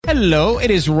Hello, it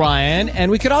is Ryan,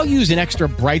 and we could all use an extra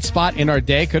bright spot in our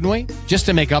day, couldn't we? Just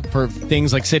to make up for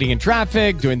things like sitting in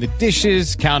traffic, doing the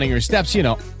dishes, counting your steps, you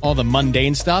know, all the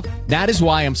mundane stuff. That is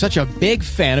why I'm such a big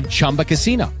fan of Chumba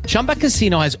Casino. Chumba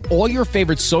Casino has all your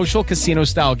favorite social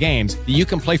casino-style games that you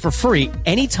can play for free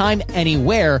anytime,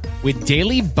 anywhere with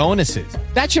daily bonuses.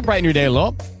 That should brighten your day a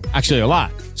little. Actually, a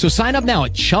lot. So sign up now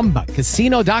at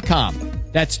ChumbaCasino.com.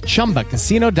 That's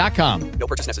ChumbaCasino.com. No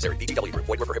purchase necessary. VGW Group.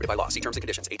 Void where prohibited by law. See terms and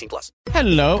conditions. 18+.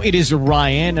 Hello, it is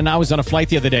Ryan, and I was on a flight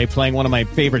the other day playing one of my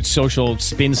favorite social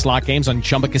spin slot games on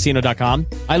ChumbaCasino.com.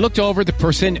 I looked over at the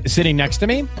person sitting next to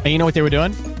me, and you know what they were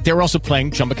doing? They were also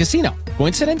playing Chumba Casino.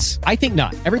 Coincidence? I think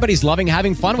not. Everybody's loving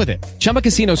having fun with it. Chumba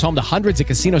Casino is home to hundreds of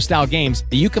casino-style games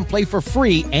that you can play for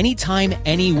free anytime,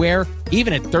 anywhere,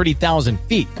 even at 30,000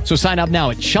 feet. So sign up now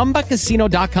at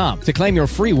ChumbaCasino.com to claim your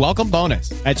free welcome bonus.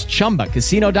 That's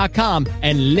ChumbaCasino.com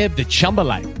and live the Chumba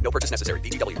life. No purchase necessary.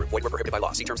 VGW Group. Void where prohibited by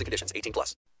law. See terms and conditions.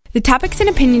 18+. The topics and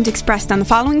opinions expressed on the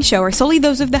following show are solely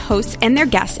those of the hosts and their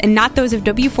guests and not those of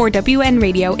W4WN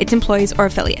Radio, its employees, or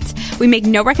affiliates. We make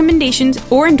no recommendations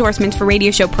or endorsements for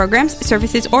radio show programs,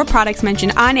 services, or products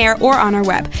mentioned on air or on our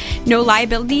web. No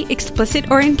liability, explicit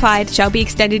or implied, shall be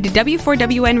extended to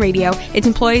W4WN Radio, its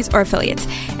employees, or affiliates.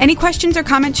 Any questions or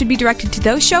comments should be directed to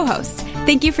those show hosts.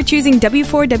 Thank you for choosing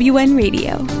W4WN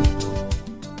Radio.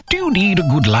 Do you need a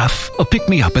good laugh? A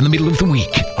pick-me-up in the middle of the week?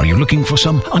 Are you looking for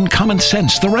some uncommon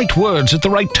sense, the right words at the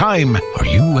right time? Are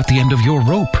you at the end of your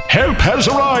rope? Help has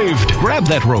arrived! Grab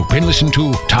that rope and listen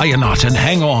to Tie a Knot and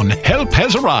Hang On. Help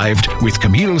has arrived with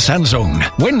Camille Sanzone.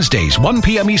 Wednesdays, 1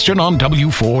 p.m. Eastern on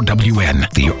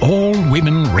W4WN, the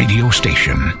all-women radio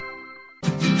station.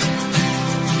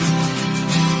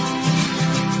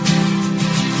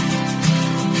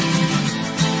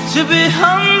 To be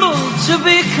humble, to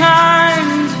be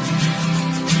kind,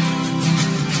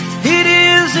 it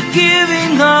is a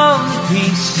giving of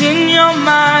peace in your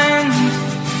mind.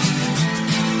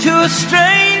 To a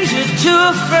stranger, to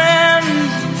a friend,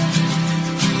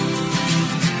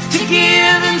 to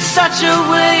give in such a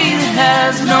way that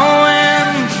has no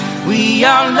end. We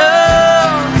are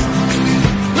love,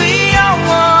 we are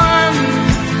one,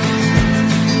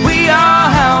 we are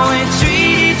how we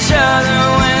treat each other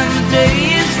when the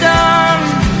day is done.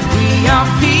 We are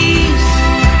peace,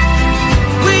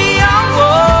 we are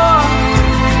war,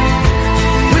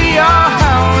 we are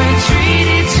how we treat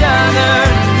each other,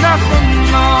 nothing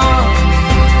more.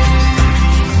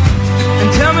 And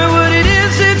tell me what it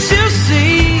is that you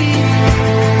see,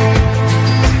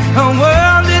 a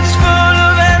world that's full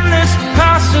of endless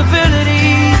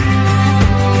possibilities,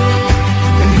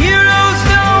 and heroes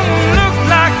don't look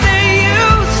like they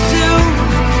used to,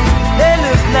 they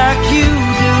look like you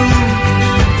do.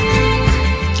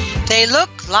 They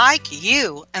look like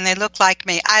you, and they look like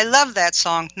me. I love that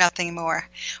song, Nothing More.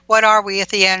 What are we at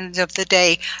the end of the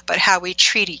day but how we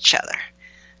treat each other?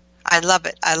 I love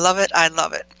it. I love it. I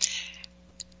love it.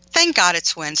 Thank God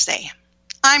it's Wednesday.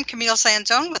 I'm Camille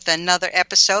Sanzone with another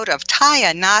episode of Tie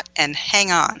a Knot and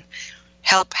Hang On.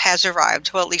 Help has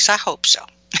arrived. Well, at least I hope so.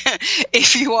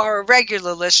 If you are a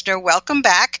regular listener, welcome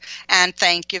back, and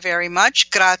thank you very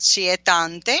much. Grazie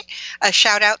tante. A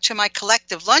shout out to my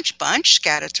collective lunch bunch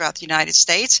scattered throughout the United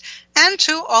States, and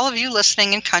to all of you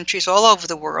listening in countries all over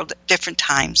the world at different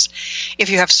times. If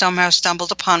you have somehow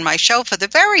stumbled upon my show for the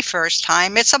very first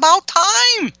time, it's about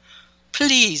time.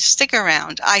 Please stick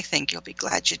around. I think you'll be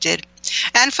glad you did.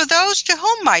 And for those to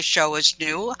whom my show is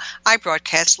new, I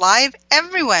broadcast live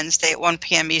every Wednesday at 1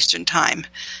 p.m. Eastern Time.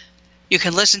 You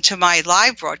can listen to my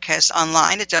live broadcast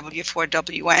online at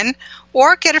W4WN,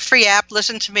 or get a free app,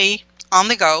 listen to me on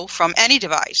the go from any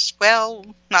device. Well,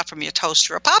 not from your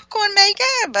toaster or popcorn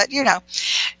maker, but you know.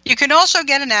 You can also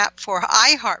get an app for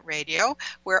iHeartRadio,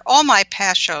 where all my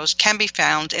past shows can be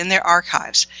found in their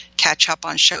archives. Catch up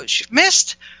on shows you've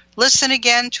missed, listen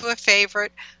again to a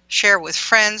favorite, share with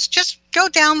friends. Just go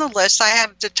down the list. I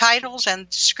have the titles and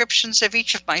descriptions of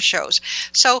each of my shows.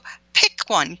 So pick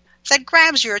one that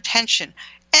grabs your attention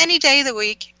any day of the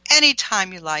week,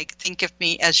 anytime you like. Think of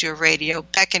me as your radio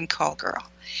beck and call girl.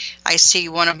 I see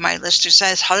one of my listeners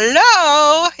says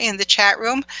hello in the chat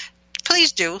room.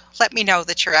 Please do let me know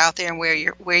that you're out there and where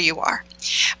you are.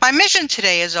 My mission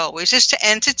today, as always, is to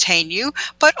entertain you,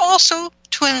 but also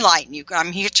to enlighten you.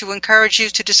 I'm here to encourage you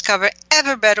to discover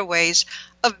ever better ways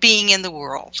of being in the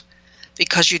world,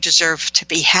 because you deserve to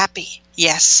be happy.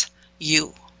 Yes,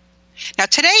 you. Now,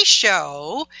 today's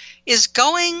show is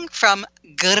going from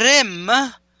grim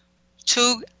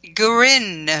to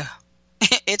grin.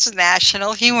 It's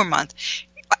National Humor Month.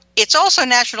 It's also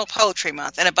National Poetry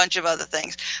Month and a bunch of other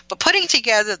things. But putting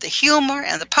together the humor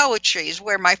and the poetry is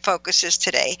where my focus is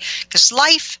today, because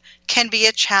life can be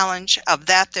a challenge, of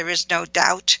that there is no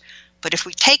doubt. But if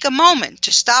we take a moment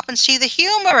to stop and see the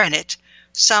humor in it,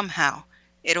 somehow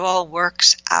it all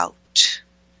works out.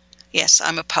 Yes,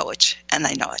 I'm a poet, and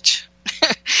I know it.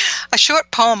 A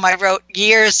short poem I wrote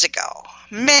years ago,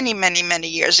 many, many, many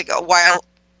years ago, while,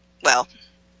 well,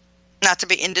 not to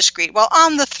be indiscreet, while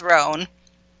on the throne.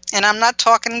 And I'm not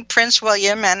talking Prince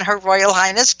William and Her Royal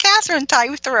Highness Catherine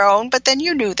type throne, but then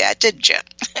you knew that, didn't you?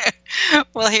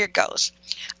 Well, here goes.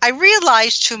 I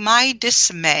realized to my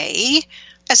dismay,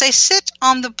 as I sit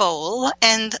on the bowl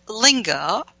and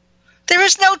linger, there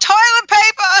is no toilet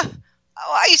paper.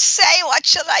 Oh, I say, what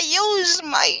shall I use,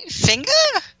 my finger?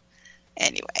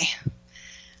 Anyway,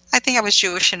 I think I was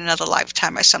Jewish in another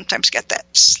lifetime. I sometimes get that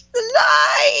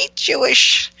slight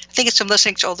Jewish. I think it's from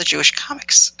listening to all the Jewish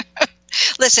comics.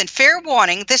 Listen, fair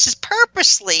warning, this is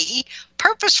purposefully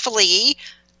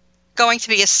going to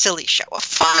be a silly show, a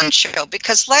fun show,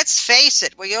 because let's face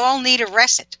it, we all need a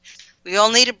rest. We all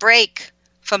need a break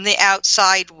from the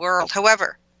outside world.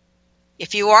 However,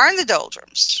 if you are in the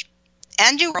doldrums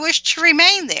and you wish to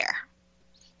remain there,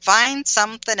 find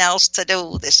something else to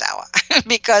do this hour.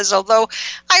 Because although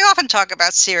I often talk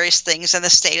about serious things in the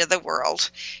state of the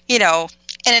world, you know,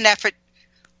 in an effort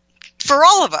for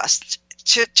all of us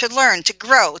to learn, to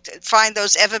grow, to find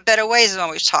those ever better ways I'm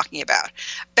always talking about,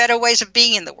 better ways of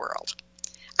being in the world.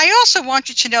 I also want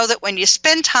you to know that when you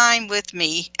spend time with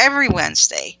me every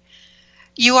Wednesday,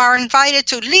 you are invited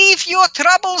to leave your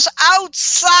troubles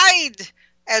outside,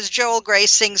 as Joel Grey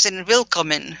sings in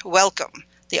Willkommen, Welcome,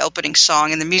 the opening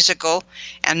song in the musical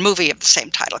and movie of the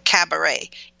same title, Cabaret.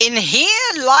 In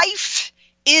here, life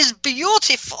is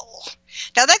beautiful.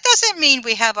 Now, that doesn't mean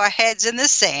we have our heads in the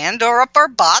sand or up our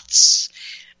butts.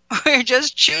 We're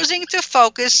just choosing to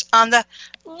focus on the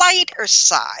lighter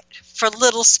side for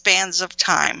little spans of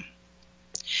time.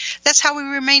 That's how we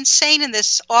remain sane in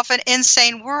this often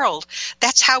insane world.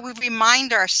 That's how we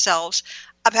remind ourselves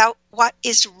about what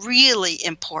is really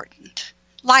important.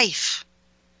 Life,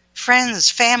 friends,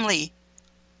 family,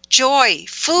 joy,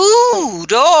 food.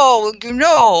 Oh, you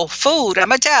know, food.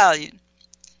 I'm Italian.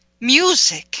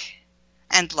 Music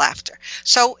and laughter.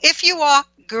 So if you are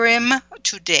grim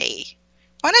today,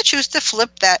 why not choose to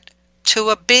flip that to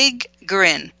a big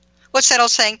grin? What's that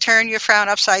old saying? Turn your frown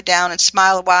upside down and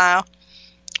smile a while.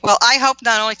 Well, I hope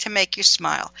not only to make you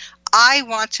smile, I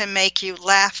want to make you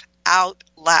laugh out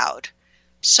loud.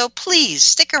 So please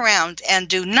stick around and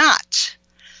do not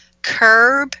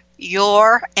curb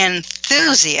your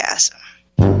enthusiasm.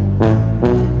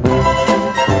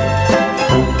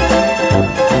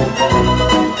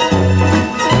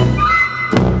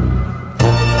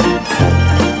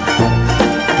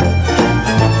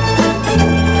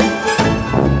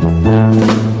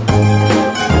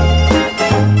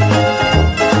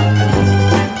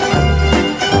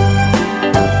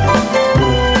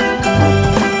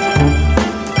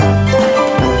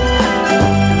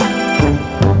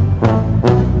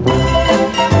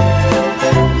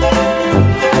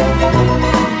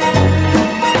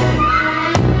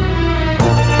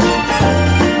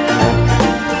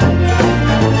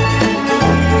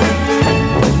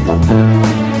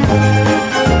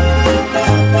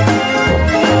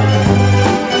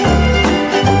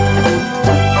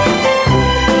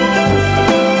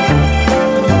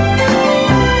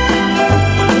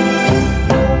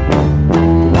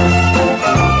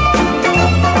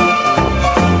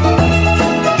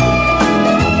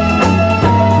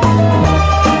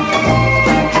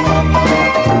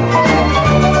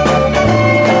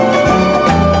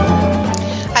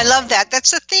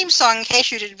 That's the theme song, in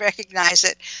case you didn't recognize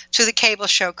it, to the cable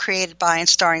show created by and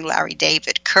starring Larry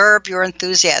David, Curb Your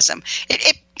Enthusiasm.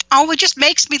 It just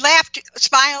makes me laugh,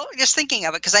 smile, just thinking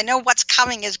of it, because I know what's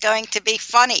coming is going to be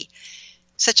funny.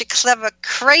 Such a clever,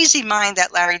 crazy mind,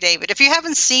 that Larry David. If you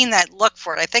haven't seen that, look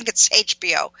for it. I think it's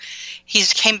HBO. He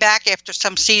came back after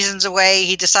some seasons away.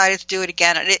 He decided to do it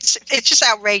again. And it's just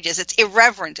outrageous. It's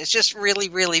irreverent. It's just really,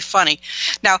 really funny.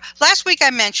 Now, last week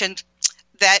I mentioned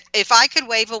that if I could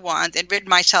wave a wand and rid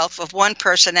myself of one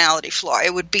personality flaw,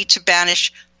 it would be to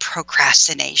banish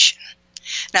procrastination.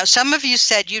 Now, some of you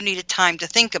said you needed time to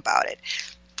think about it.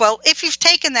 Well, if you've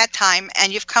taken that time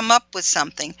and you've come up with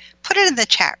something, put it in the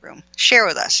chat room. Share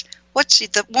with us. What's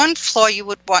the one flaw you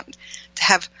would want to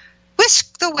have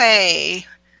whisked away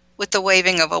with the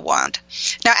waving of a wand?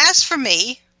 Now, as for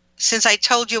me, since I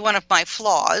told you one of my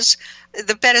flaws,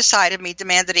 the better side of me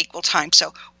demanded equal time.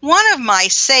 So one of my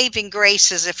saving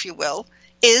graces, if you will,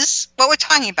 is what we're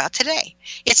talking about today.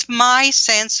 It's my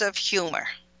sense of humor.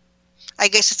 I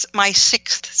guess it's my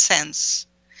sixth sense.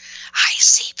 I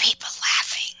see people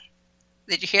laughing.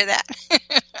 Did you hear that?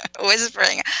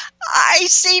 Whispering. I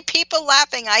see people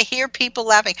laughing. I hear people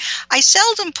laughing. I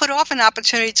seldom put off an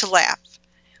opportunity to laugh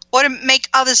or to make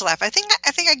others laugh. I think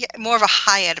I get more of a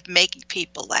high out of making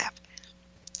people laugh.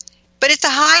 But it's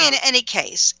a high in any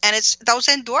case, and it's those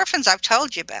endorphins I've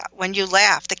told you about. When you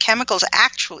laugh, the chemicals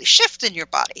actually shift in your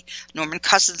body. Norman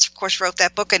Cousins, of course, wrote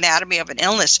that book, Anatomy of an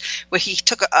Illness, where he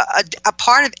took a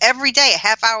part of every day, a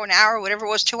half hour, an hour, whatever it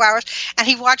was, 2 hours, and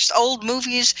he watched old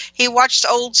movies. He watched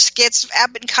old skits of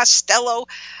Abbott and Costello.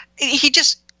 He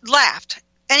just laughed.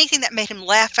 Anything that made him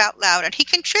laugh out loud, and he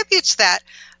contributes that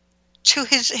to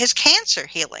his cancer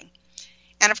healing.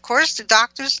 And, of course, the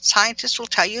doctors and scientists will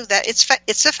tell you that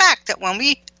it's a fact that when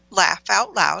we laugh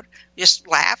out loud, just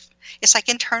laugh, it's like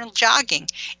internal jogging.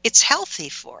 It's healthy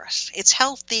for us. It's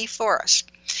healthy for us.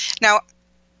 Now,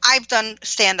 I've done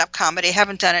stand-up comedy. I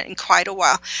haven't done it in quite a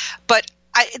while. But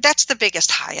that's the biggest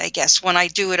high, I guess, when I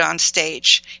do it on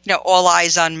stage. You know, all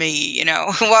eyes on me, you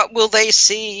know. What will they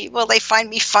see? Will they find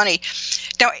me funny?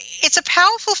 Now, it's a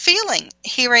powerful feeling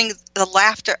hearing the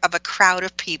laughter of a crowd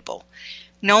of people,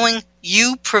 knowing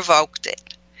you provoked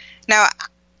it. Now,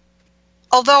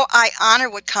 although I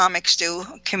honor what comics do,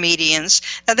 comedians,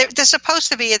 there's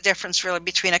supposed to be a difference really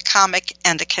between a comic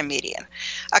and a comedian.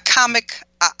 A comic,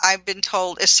 I've been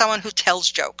told, is someone who tells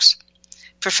jokes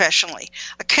professionally.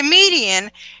 A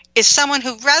comedian is someone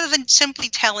who, rather than simply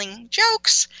telling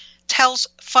jokes, tells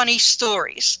funny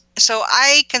stories. So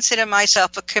I consider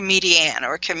myself a comedian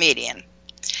or a comedian.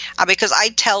 Because I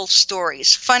tell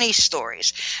stories, funny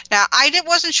stories. Now, I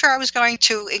wasn't sure I was going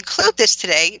to include this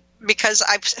today because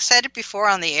I've said it before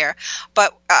on the air,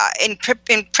 but in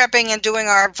prepping and doing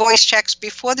our voice checks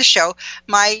before the show,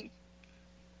 my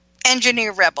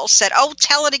engineer rebel said, "Oh,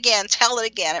 tell it again, tell it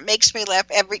again. It makes me laugh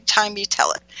every time you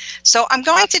tell it." So I'm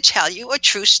going to tell you a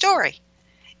true story,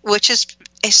 which is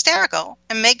hysterical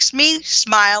and makes me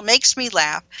smile, makes me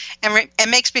laugh, and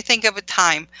makes me think of a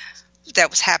time that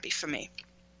was happy for me.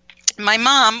 My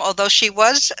mom, although she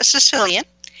was a Sicilian,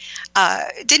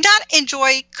 did not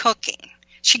enjoy cooking.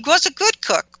 She was a good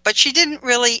cook, but she didn't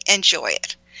really enjoy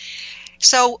it.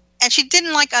 And she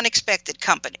didn't like unexpected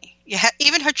company.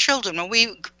 Even her children, when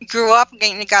we grew up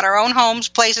and got our own homes,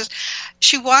 places,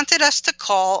 she wanted us to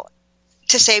call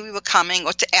to say we were coming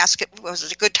or to ask if was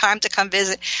it a good time to come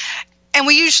visit. And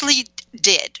we usually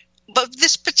did. But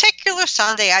this particular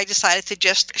Sunday, I decided to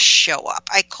just show up.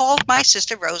 I called my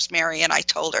sister Rosemary, and I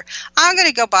told her, "I'm going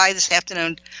to go by this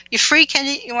afternoon. You free?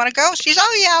 You want to go?" She's,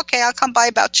 "Oh, yeah, okay, I'll come by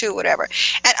about 2, whatever."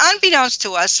 And unbeknownst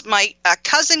to us, my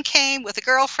cousin came with a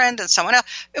girlfriend and someone else.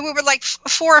 And we were like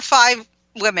 4 or 5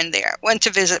 women there, went to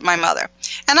visit my mother.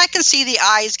 And I can see the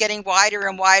eyes getting wider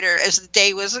and wider as the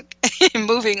day was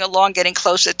moving along, getting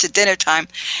closer to dinner time.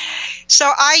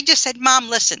 So I just said, "Mom,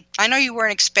 listen, I know you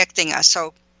weren't expecting us,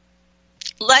 so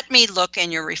let me look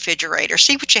in your refrigerator,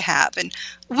 see what you have, and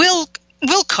we'll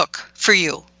cook for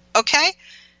you, okay?"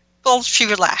 Well, she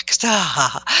relaxed. You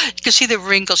could see the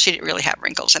wrinkles. She didn't really have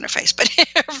wrinkles in her face, but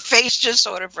her face just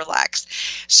sort of relaxed.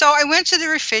 So I went to the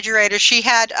refrigerator. She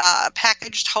had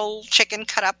packaged whole chicken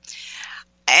cut up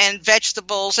and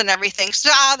vegetables and everything.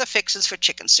 So the fixings for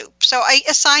chicken soup. So I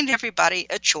assigned everybody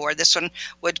a chore. This one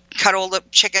would cut all the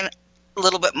chicken a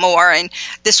little bit more, and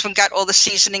this one got all the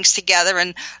seasonings together,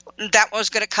 and that one was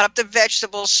going to cut up the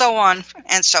vegetables, so on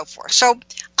and so forth. So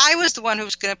I was the one who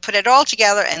was going to put it all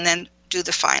together and then do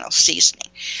the final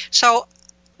seasoning. So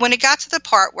when it got to the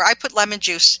part where I put lemon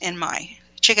juice in my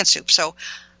chicken soup, so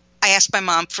I asked my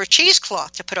mom for a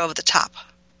cheesecloth to put over the top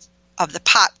of the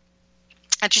pot,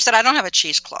 and she said, "I don't have a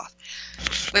cheesecloth."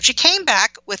 But she came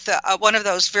back with one of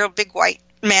those real big white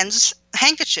men's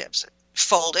handkerchiefs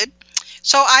folded.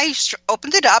 So I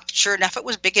opened it up. Sure enough, it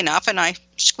was big enough, and I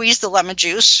squeezed the lemon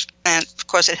juice, and of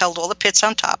course it held all the pits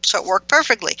on top, so it worked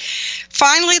perfectly.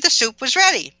 Finally, the soup was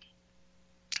ready.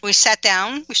 We sat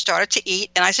down, we started to eat,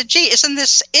 and I said, "Gee, isn't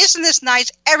this nice?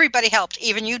 Everybody helped,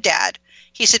 even you, Dad."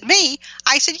 He said, "Me?"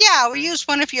 I said, "Yeah, we used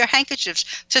one of your handkerchiefs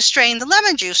to strain the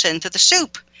lemon juice into the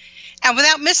soup." And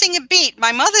without missing a beat,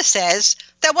 my mother says,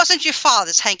 "That wasn't your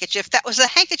father's handkerchief. That was the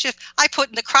handkerchief I put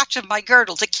in the crotch of my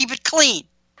girdle to keep it clean."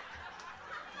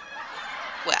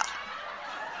 Well,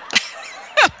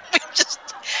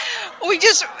 we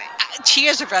just,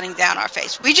 tears are running down our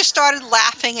face. We just started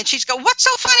laughing, and she's going, "What's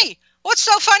so funny? What's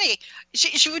so funny?"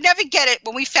 She would never get it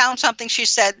when we found something she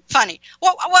said funny.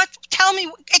 What? Tell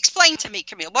me, explain to me,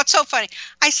 Camille. What's so funny?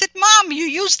 I said, "Mom, you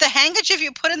used the handkerchief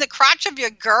you put in the crotch of your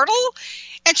girdle?"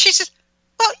 And she says,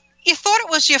 "Well, you thought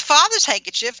it was your father's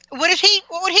handkerchief. What would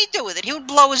he do with it? He would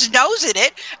blow his nose in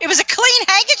it. It was a clean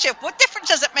handkerchief. What difference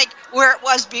does it make where it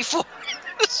was before?"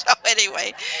 So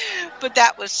anyway, but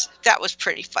that was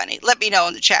pretty funny. Let me know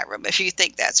in the chat room if you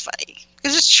think that's funny,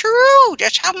 because it's true.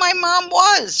 That's how my mom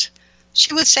was.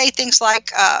 She would say things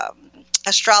like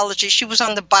astrology. She was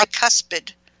on the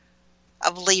bicuspid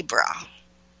of Libra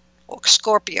or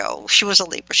Scorpio. She was a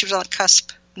Libra. She was on the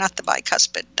cusp, not the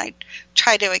bicuspid. I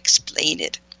try to explain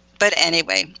it, but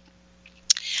anyway.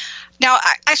 Now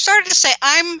I started to say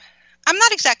I'm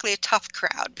not exactly a tough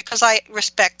crowd because I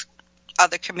respect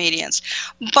other comedians,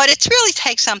 but it really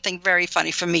takes something very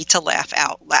funny for me to laugh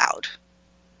out loud.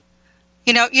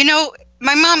 You know,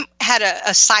 my mom had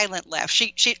a silent laugh.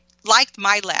 She liked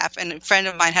my laugh, and a friend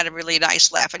of mine had a really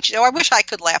nice laugh, and she said, "Oh, I wish I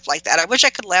could laugh like that. I wish I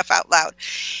could laugh out loud."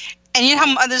 And you know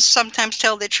how mothers sometimes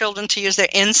tell their children to use their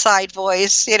inside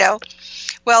voice, you know?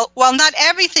 Well, not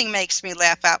everything makes me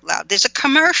laugh out loud. There's a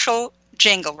commercial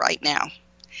jingle right now.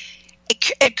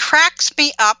 It cracks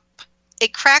me up.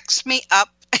 It cracks me up.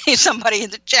 Somebody in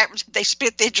the chat room, they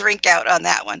spit their drink out on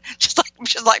that one, just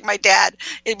like my dad.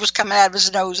 It was coming out of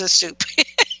his nose as soup. It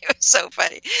was so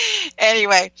funny.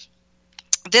 Anyway,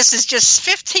 this is just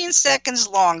 15 seconds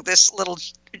long, this little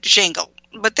jingle,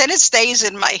 but then it stays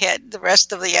in my head the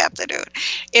rest of the afternoon.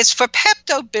 It's for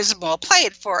Pepto-Bismol. Play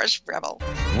it for us, Rebel.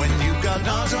 When you've got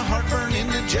nausea, heartburn,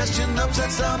 indigestion,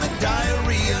 upset stomach,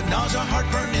 diarrhea. Nausea,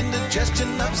 heartburn,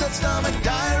 indigestion, upset stomach,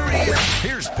 diarrhea.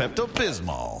 Here's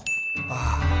Pepto-Bismol.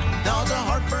 Nausea,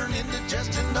 heartburn,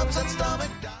 indigestion, upset stomach,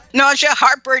 diarrhea. Nausea,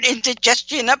 heartburn,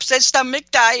 indigestion, upset stomach,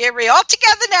 diarrhea. All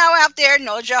together now out there.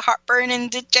 Nausea, heartburn,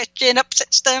 indigestion,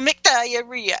 upset stomach,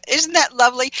 diarrhea. Isn't that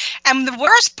lovely? And the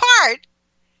worst part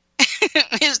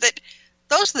is that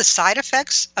those are the side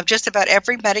effects of just about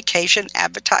every medication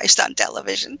advertised on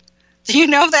television. Do you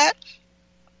know that?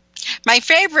 My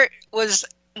favorite was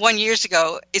 1 year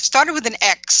ago. It started with an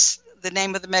X, the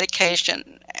name of the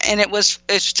medication, and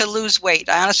it's to lose weight.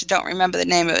 I honestly don't remember the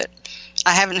name of it.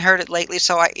 I haven't heard it lately,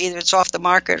 so either it's off the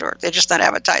market or they're just not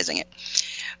advertising it.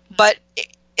 But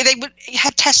they would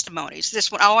have testimonies.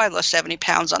 This one, I lost 70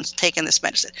 pounds on taking this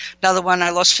medicine. Another one, I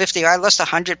lost 50, or I lost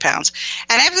 100 pounds.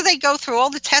 And after they go through all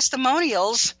the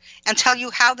testimonials and tell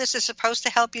you how this is supposed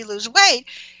to help you lose weight,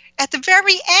 at the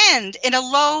very end, in a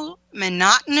low,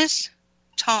 monotonous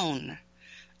tone,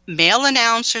 male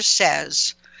announcer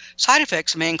says, side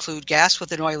effects may include gas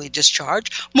with an oily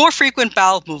discharge, more frequent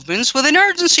bowel movements with an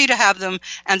urgency to have them,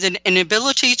 and an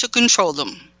inability to control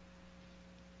them.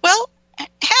 Well,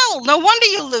 hell, no wonder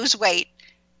you lose weight.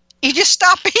 You just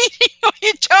stop eating, or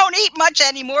you don't eat much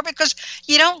anymore because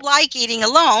you don't like eating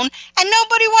alone, and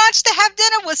nobody wants to have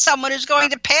dinner with someone who's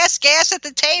going to pass gas at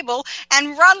the table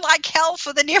and run like hell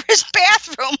for the nearest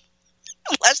bathroom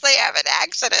unless they have an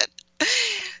accident.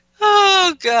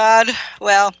 Oh, God.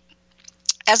 Well,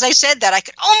 as I said that, I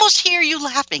could almost hear you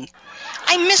laughing.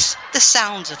 I miss the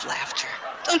sounds of laughter.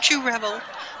 Don't you, Rebel?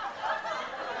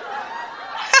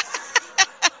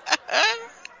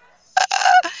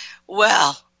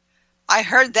 Well, I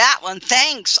heard that one.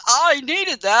 Thanks. I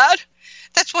needed that.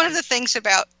 That's one of the things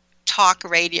about talk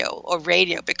radio or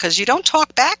radio, because you don't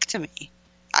talk back to me.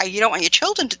 You don't want your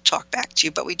children to talk back to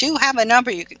you, but we do have a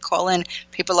number you can call in.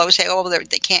 People always say, oh,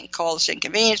 they can't call, it's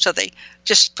inconvenient, so they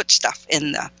just put stuff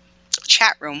in the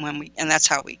chat room and that's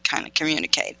how we kind of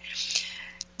communicate.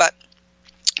 But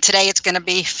today it's going to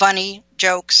be funny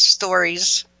jokes,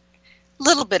 stories, a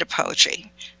little bit of poetry,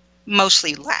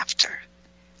 mostly laughter.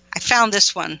 I found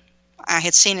this one. I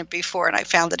had seen it before and I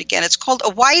found it again. It's called A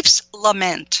Wife's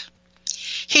Lament.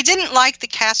 He didn't like the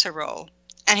casserole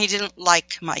and he didn't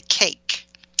like my cake.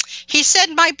 He said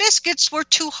my biscuits were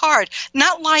too hard,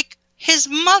 not like his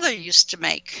mother used to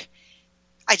make.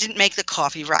 I didn't make the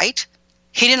coffee right.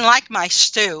 He didn't like my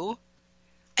stew.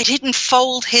 I didn't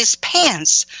fold his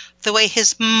pants the way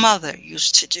his mother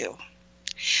used to do.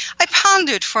 I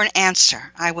pondered for an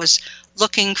answer. I was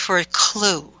looking for a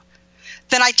clue.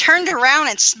 Then I turned around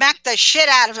and smacked the shit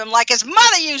out of him like his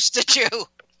mother used to do.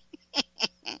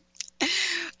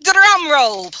 Drum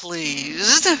roll,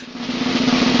 please.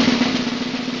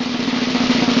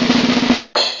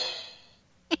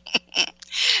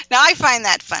 Now, I find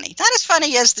that funny. Not as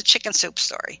funny as the chicken soup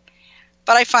story,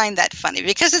 but I find that funny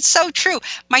because it's so true.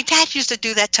 My dad used to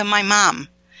do that to my mom.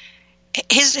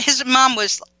 His mom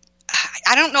was,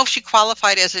 I don't know if she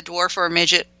qualified as a dwarf or a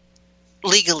midget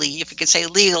legally, if you can say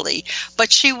legally,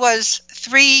 but she was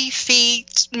 3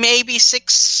 feet, maybe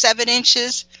 6, 7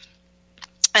 inches.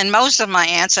 And most of my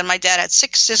aunts, and my dad had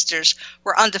 6 sisters,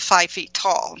 were under 5 feet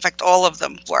tall. In fact, all of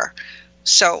them were.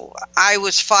 So I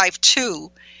was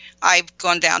 5'2". I've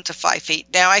gone down to 5 feet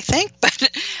now, I think. But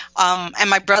and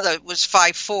my brother was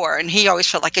 5'4", and he always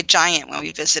felt like a giant when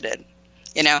we visited,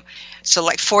 you know. So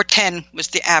like 4'10" was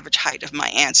the average height of my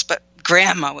aunts. But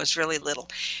Grandma was really little.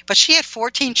 But she had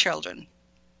 14 children.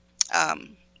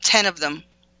 10 of them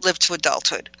lived to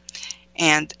adulthood.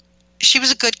 And she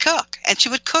was a good cook, and she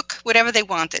would cook whatever they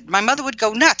wanted. My mother would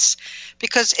go nuts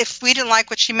because if we didn't like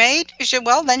what she made, she said,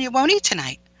 well, then you won't eat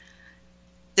tonight.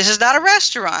 This is not a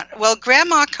restaurant. Well,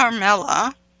 Grandma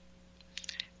Carmela,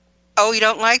 oh, you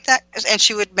don't like that? And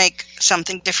she would make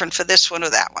something different for this one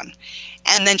or that one.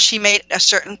 And then she made a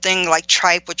certain thing like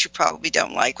tripe, which you probably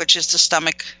don't like, which is the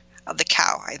stomach of the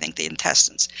cow, I think, the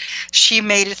intestines. She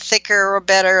made it thicker or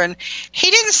better, and he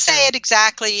didn't say it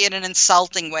exactly in an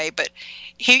insulting way, but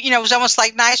he, it was almost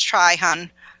like, nice try,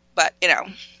 hun. But,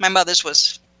 my mother's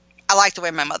was, I like the way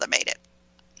my mother made it.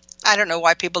 I don't know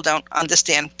why people don't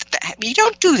understand that. You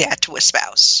don't do that to a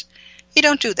spouse. You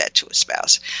don't do that to a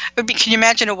spouse. Can you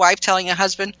imagine a wife telling a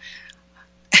husband,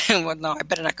 well, no, I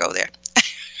better not go there.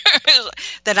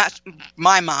 They're not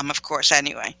my mom, of course,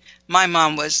 anyway. My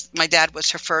dad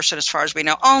was her first, and as far as we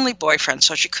know, only boyfriend,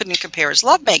 so she couldn't compare his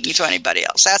lovemaking to anybody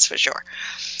else, that's for sure.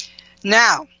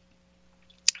 Now,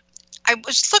 I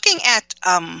was looking at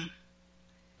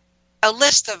a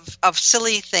list of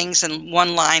silly things and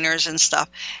one-liners and stuff,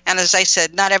 and as I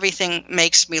said, not everything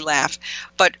makes me laugh,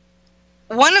 but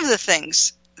one of the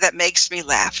things that makes me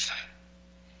laugh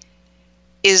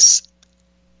is,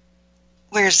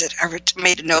 where is it? I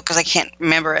made a note because I can't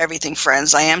remember everything,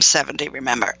 friends. I am 70,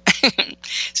 remember. It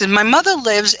says, my mother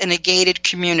lives in a gated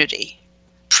community,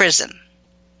 prison.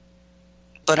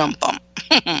 Ba-dum-bum.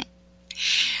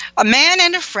 A man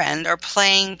and a friend are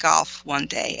playing golf one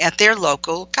day at their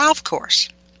local golf course.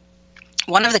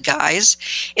 One of the guys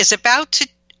is about to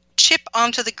chip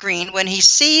onto the green when he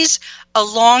sees a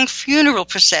long funeral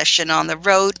procession on the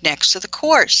road next to the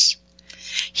course.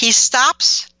 He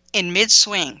stops in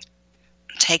mid-swing,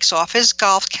 takes off his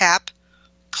golf cap,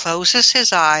 closes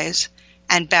his eyes,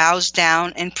 and bows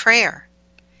down in prayer.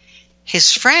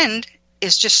 His friend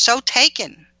is just so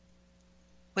taken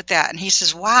with that, and he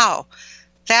says, wow,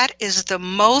 that is the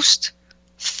most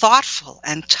thoughtful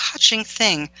and touching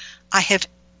thing I have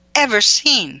ever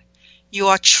seen. You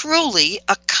are truly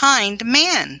a kind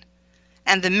man.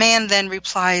 And the man then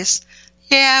replies,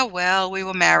 yeah, well, we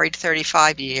were married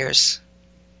 35 years.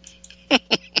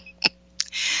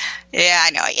 Yeah,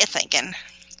 I know what you're thinking.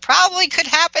 Probably could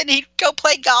happen. He'd go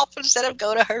play golf instead of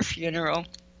go to her funeral.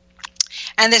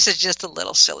 And this is just a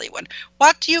little silly one.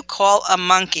 What do you call a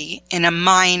monkey in a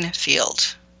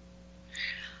minefield?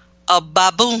 A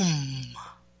baboom.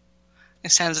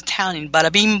 It sounds Italian.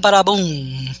 Bada beam, bada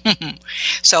boom.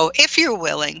 So if you're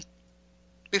willing,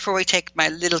 before we take my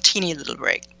teeny little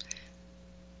break,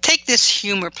 take this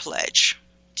humor pledge.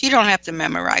 You don't have to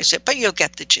memorize it, but you'll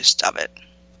get the gist of it.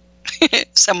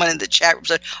 Someone in the chat room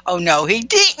said, oh, no, he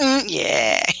didn't.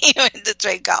 Yeah, he went to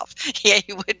play golf. Yeah,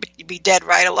 he would be dead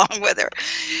right along with her.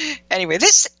 Anyway,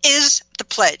 this is the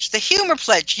pledge, the humor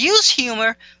pledge. Use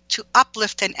humor to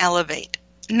uplift and elevate,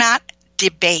 not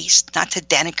debase, not to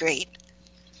denigrate.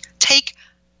 Take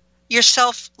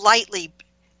yourself lightly,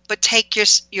 but take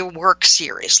your work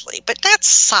seriously, but not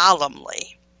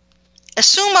solemnly.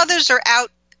 Assume others are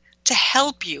out to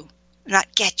help you,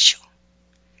 not get you.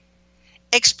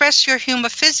 Express your humor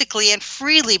physically and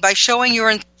freely by showing your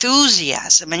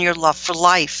enthusiasm and your love for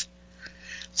life.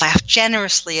 Laugh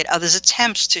generously at others'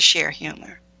 attempts to share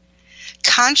humor.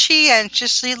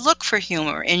 Conscientiously look for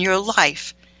humor in your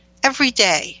life every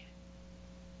day.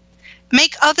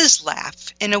 Make others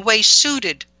laugh in a way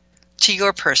suited to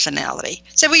your personality.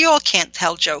 So we all can't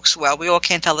tell jokes well. We all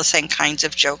can't tell the same kinds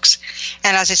of jokes.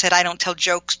 And as I said, I don't tell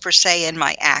jokes per se in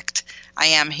my act. I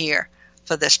am here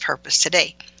for this purpose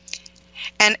today.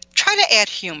 And try to add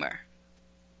humor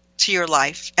to your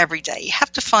life every day. You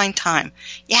have to find time.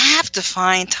 You have to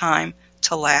find time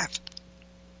to laugh.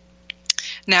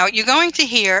 Now, you're going to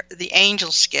hear the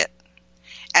Angel skit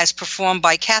as performed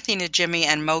by Kathy Najimy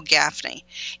and Mo Gaffney.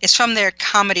 It's from their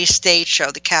comedy stage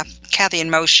show, the Kathy and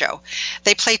Mo Show.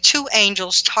 They play two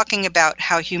angels talking about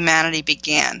how humanity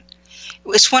began.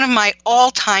 It's one of my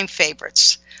all-time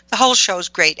favorites. The whole show is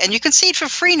great, and you can see it for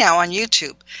free now on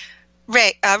YouTube.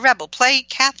 Rebel, play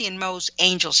Kathy and Mo's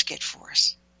Angel skit for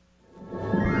us.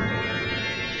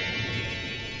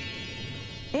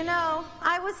 You know,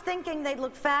 I was thinking they'd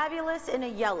look fabulous in a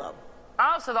yellow.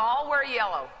 Oh, so they'll all wear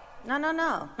yellow. No.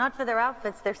 Not for their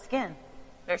outfits, their skin.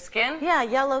 Their skin? Yeah,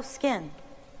 yellow skin.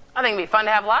 I think it'd be fun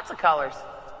to have lots of colors.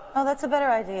 Oh, that's a better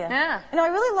idea. Yeah. You know, I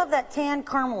really love that tan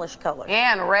caramelish color.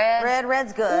 Yeah, and red.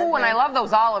 Red's good. Ooh, and I love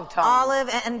those olive tones. Olive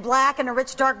and black and a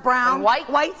rich dark brown. And white.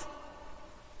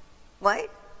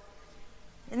 White?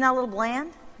 Isn't that a little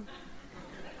bland?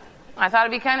 I thought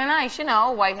it'd be kind of nice, you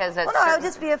know. White has that. Well, no, I would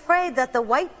just be afraid that the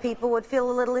white people would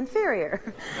feel a little inferior.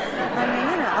 I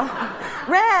mean, you know,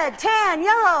 red, tan,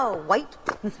 yellow, white.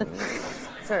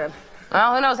 Sort of.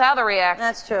 Well, who knows how they'll react.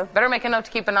 That's true. Better make a note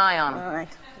to keep an eye on them. All right.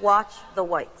 Watch the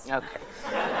whites. Okay.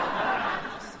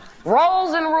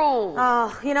 Roles and rules.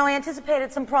 Oh, you know, I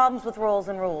anticipated some problems with roles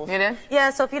and rules. You did? Yeah,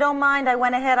 so if you don't mind, I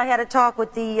went ahead. I had a talk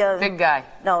with the... Big guy.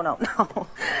 No.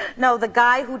 No, the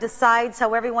guy who decides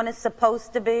how everyone is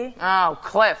supposed to be. Oh,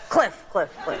 Cliff. Cliff.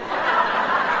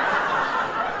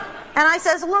 And I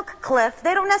says, look, Cliff,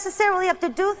 they don't necessarily have to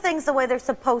do things the way they're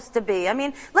supposed to be. I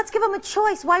mean, let's give them a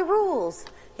choice. Why rules?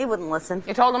 He wouldn't listen.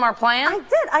 You told him our plan? I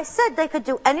did. I said they could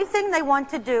do anything they want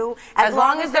to do as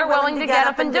long as they're willing to get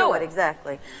up and do it.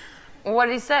 Exactly. What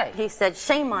did he say? He said,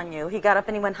 shame on you. He got up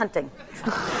and he went hunting.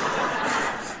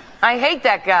 I hate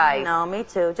that guy. No, me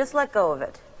too. Just let go of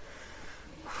it.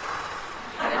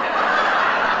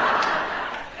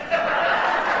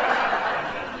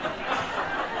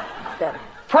 Better.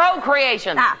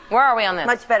 Procreation. Where are we on this?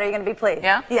 Much better. You're going to be pleased.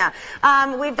 Yeah? Yeah.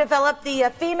 We've developed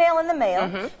the female and the male.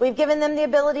 Mm-hmm. We've given them the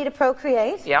ability to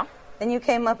procreate. Yeah. Then you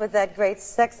came up with that great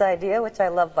sex idea, which I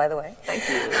love, by the way. Thank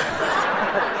you.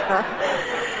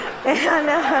 And,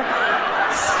 I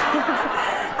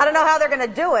don't know how they're going to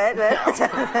do it, but...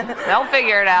 They'll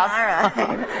figure it out. All right.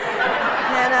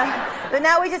 And, but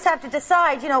now we just have to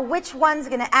decide, you know, which one's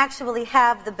going to actually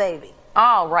have the baby.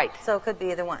 Oh, right. So it could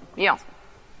be either one. Yeah.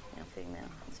 Male, female.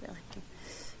 It's really...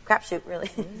 crapshoot,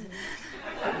 really.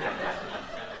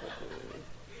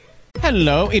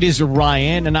 Hello, it is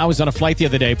Ryan, and I was on a flight the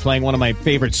other day playing one of my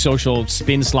favorite social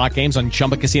spin slot games on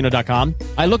ChumbaCasino.com.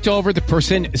 I looked over the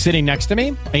person sitting next to me,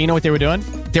 and you know what they were doing?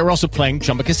 They were also playing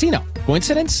Chumba Casino.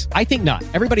 Coincidence? I think not.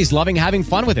 Everybody's loving having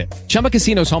fun with it. Chumba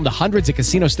Casino is home to hundreds of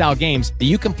casino-style games that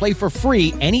you can play for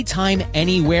free anytime,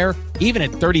 anywhere, even at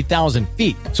 30,000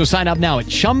 feet. So sign up now at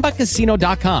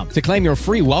ChumbaCasino.com to claim your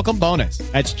free welcome bonus.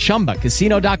 That's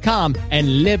ChumbaCasino.com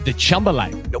and live the Chumba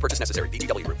life. No purchase necessary.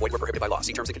 VGW. Void were prohibited by law.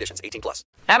 See terms and conditions. 18+.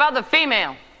 How about the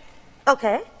female?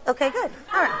 Okay, good.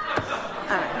 All right.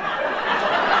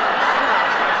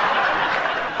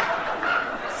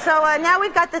 So now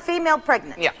we've got the female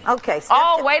pregnant. Yeah. Okay.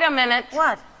 Wait a minute.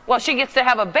 What? Well, she gets to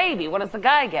have a baby. What does the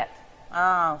guy get?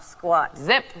 Oh, squat.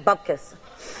 Zip. Bupkis.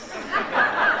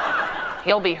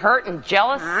 He'll be hurt and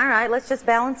jealous. All right, let's just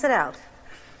balance it out.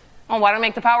 Well, why don't we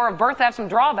make the power of birth have some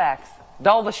drawbacks?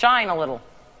 Dull the shine a little.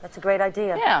 That's a great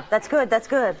idea. Yeah. That's good.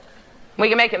 We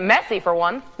can make it messy for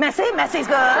one. Messy's good. Start.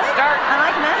 I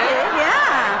like messy.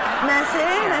 Yeah. Messy.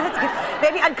 That's good.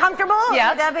 Maybe uncomfortable?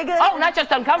 Yeah. Would that be good? Oh, not just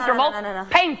uncomfortable. No.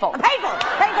 Painful. Painful.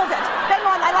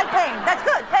 I like pain. That's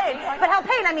good. Pain. But how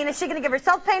pain? I mean, is she going to give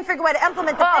herself pain? Figure a way to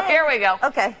implement the pain. Oh, here we go.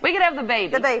 Okay. We could have the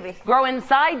baby. The baby. Grow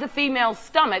inside the female's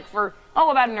stomach for,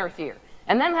 about an Earth year.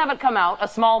 And then have it come out a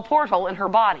small portal in her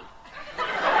body.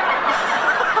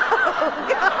 Oh,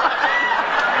 God.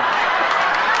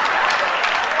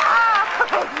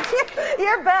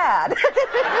 You're bad.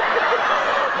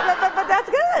 but that's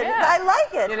good. Yeah. I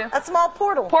like it. You do? A small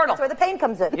portal. That's where the pain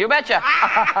comes in. You betcha.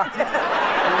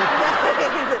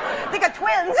 Think of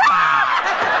twins.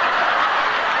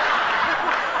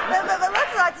 but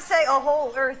let's not say a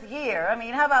whole Earth year. I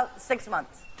mean, how about 6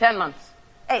 months? 10 months.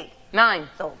 8. 9.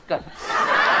 So good.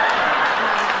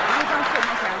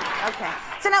 Okay.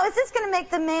 So now, is this going to make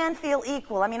the man feel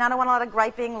equal? I mean, I don't want a lot of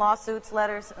griping, lawsuits,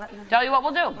 letters. Tell you what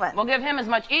we'll do. What? We'll give him as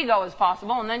much ego as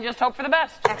possible and then just hope for the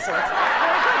best. Excellent.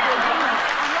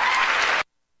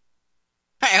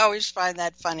 I always find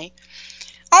that funny.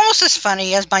 Almost as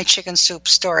funny as my chicken soup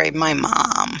story, my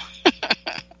mom.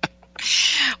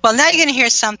 Well, now you're going to hear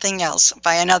something else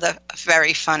by another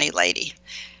very funny lady.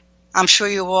 I'm sure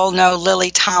you all know Lily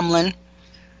Tomlin.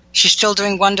 She's still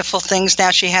doing wonderful things.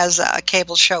 Now she has a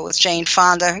cable show with Jane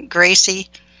Fonda, Gracie,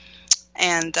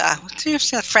 and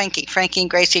Frankie. Frankie and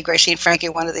Gracie and Frankie,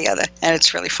 one or the other. And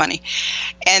it's really funny.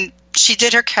 And she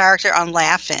did her character on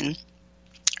Laugh-In,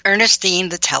 Ernestine,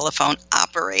 the telephone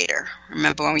operator.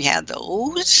 Remember when we had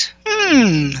those?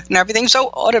 And everything's so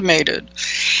automated.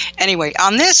 Anyway,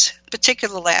 on this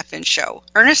particular Laugh-In show,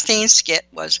 Ernestine's skit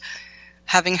was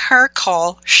having her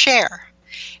call Cher.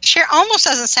 Cher almost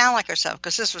doesn't sound like herself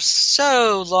because this was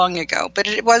so long ago, but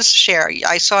it was Cher.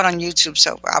 I saw it on YouTube,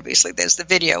 so obviously there's the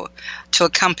video to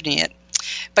accompany it.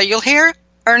 But you'll hear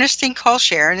Ernestine call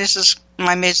Cher, and this is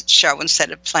my show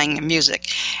instead of playing the music.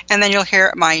 And then you'll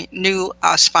hear my new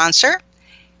sponsor,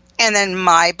 and then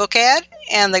my book ad,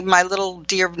 and my little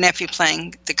dear nephew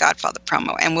playing the Godfather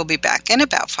promo. And we'll be back in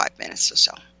about 5 minutes or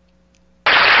so.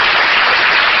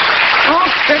 Oh,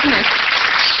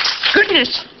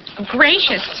 goodness.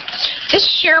 gracious. This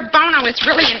Cher Bono is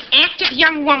really an active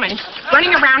young woman,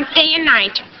 running around day and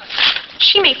night.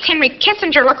 She makes Henry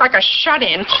Kissinger look like a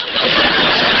shut-in.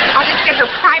 I'll just get her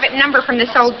private number from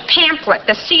this old pamphlet.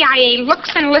 The CIA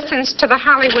looks and listens to the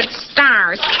Hollywood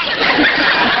stars.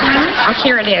 Oh,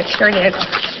 here it is.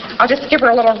 I'll just give her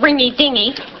a little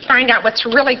ringy-dingy, find out what's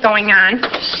really going on.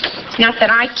 Not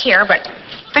that I care, but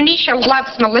Phoenicia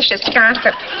loves malicious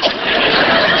gossip.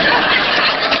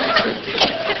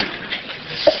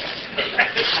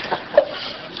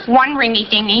 One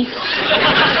ringy-dingy.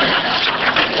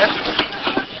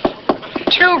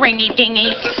 Two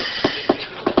ringy-dingy.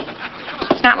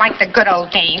 It's not like the good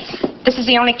old days. This is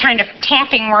the only kind of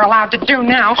tapping we're allowed to do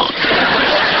now.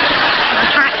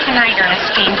 Hot tonight,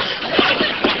 Ernestine.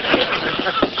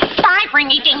 5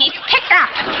 ringy-dingies. Pick up.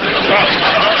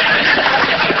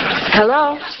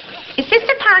 Hello? Is this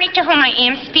the party to whom I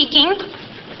am speaking?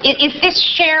 Is this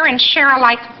Cher and Cher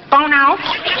like Bono?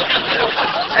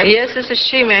 Yes, this is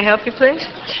she. May I help you, please?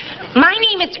 My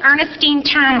name is Ernestine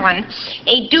Tomlin,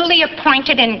 a duly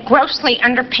appointed and grossly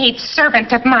underpaid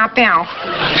servant of Ma Bell.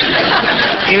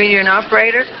 You mean you're an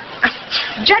operator?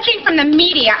 Judging from the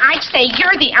media, I'd say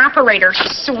you're the operator,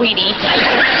 sweetie.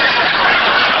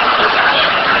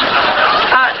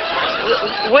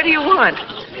 What do you want?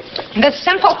 The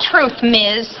simple truth,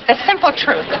 Ms. The simple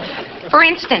truth. For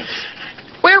instance,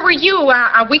 where were you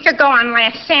a week ago on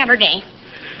last Saturday?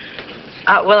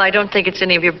 Well, I don't think it's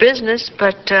any of your business,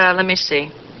 but let me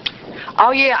see.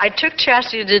 Oh, yeah, I took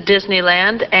Chastity to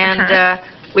Disneyland, and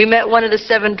we met one of the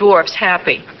 7 dwarfs,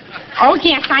 Happy. Oh,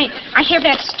 yes, I have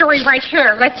that story right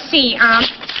here. Let's see.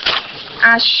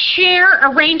 Cher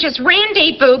arranges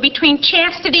rendezvous between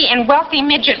Chastity and wealthy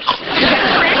midget. Is that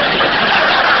correct?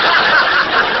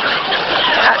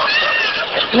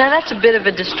 Now, that's a bit of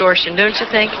a distortion, don't you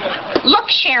think? Look,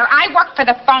 Cher, I work for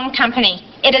the phone company.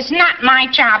 It is not my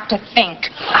job to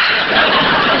think.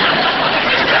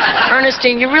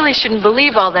 Ernestine, you really shouldn't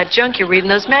believe all that junk you read in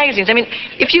those magazines. I mean,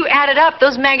 if you add it up,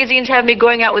 those magazines have me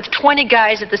going out with 20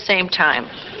 guys at the same time.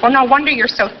 Well, no wonder you're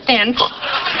so thin.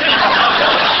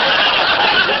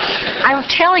 I'm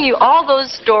telling you, all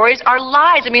those stories are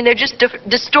lies. I mean, they're just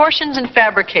distortions and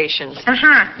fabrications.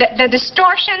 The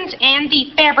distortions and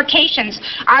the fabrications.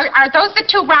 Are those the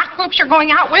 2 rock groups you're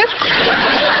going out with?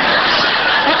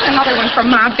 That's another one from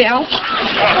Ma Bell.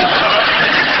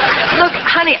 Look,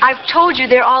 honey, I've told you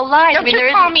they're all lies. Don't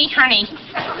you call me honey.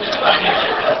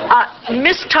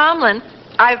 Miss Tomlin,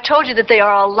 I've told you that they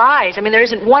are all lies. I mean, there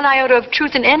isn't one iota of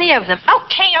truth in any of them.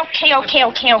 Okay.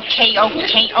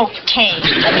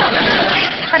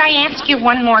 Could I ask you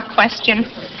one more question?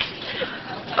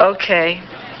 Okay.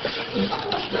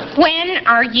 When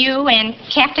are you and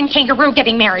Captain Kangaroo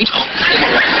getting married?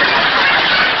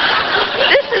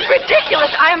 This is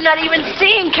ridiculous. I am not even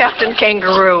seeing Captain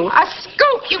Kangaroo. A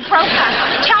scoop, you broker.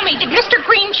 Tell me, did Mr.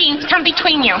 Green Jeans come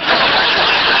between you?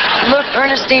 Look,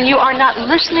 Ernestine, you are not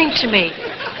listening to me.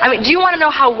 I mean, do you want to know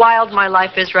how wild my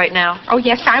life is right now? Oh,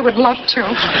 yes, I would love to.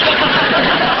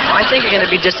 I think you're going to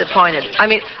be disappointed. I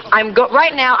mean,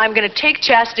 right now, I'm going to take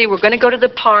Chastity. We're going to go to the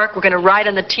park. We're going to ride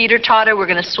on the teeter-totter. We're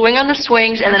going to swing on the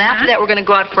swings. And then after that, we're going to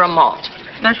go out for a malt.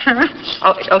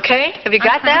 Oh, okay? Have you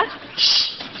got that?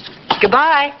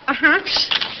 Goodbye.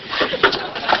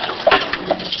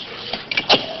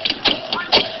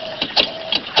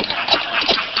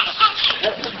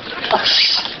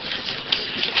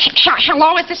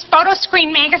 Hello, is this Photo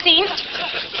Screen magazine?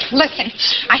 Listen,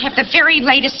 I have the very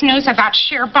latest news about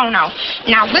Cher Bono.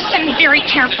 Now listen very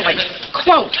carefully.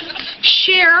 Quote,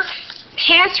 Cher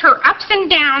has her ups and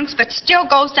downs, but still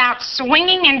goes out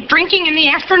swinging and drinking in the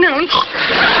afternoon.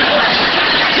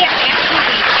 Yes,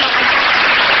 absolutely.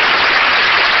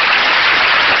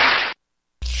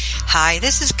 Hi,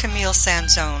 this is Camille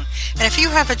Sanzone, and if you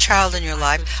have a child in your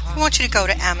life, I want you to go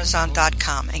to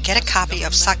Amazon.com and get a copy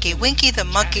of Saki Winky the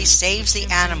Monkey Saves the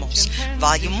Animals,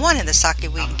 Volume 1 in the Saki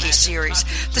Winky series.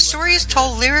 The story is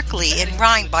told lyrically in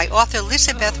rhyme by author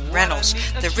Elizabeth Reynolds.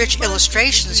 The rich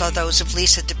illustrations are those of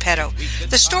Lisa DePetto.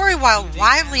 The story, while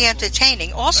wildly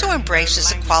entertaining, also embraces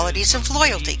the qualities of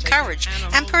loyalty, courage,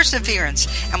 and perseverance,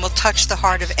 and will touch the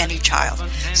heart of any child.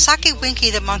 Saki Winky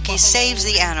the Monkey Saves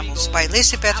the Animals by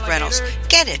Elizabeth Reynolds.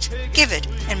 Get it, give it,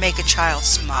 and make a child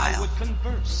smile.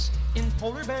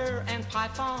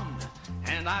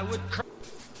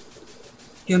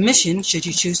 Your mission, should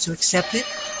you choose to accept it,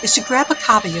 is to grab a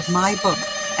copy of my book.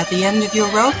 At the end of your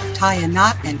rope, tie a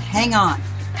knot and hang on.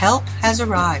 Help has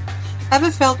arrived.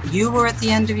 Ever felt you were at the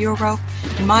end of your rope?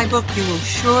 In my book, you will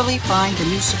surely find a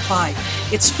new supply.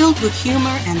 It's filled with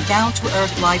humor and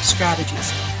down-to-earth life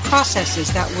strategies.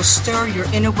 processes that will stir your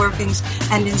inner workings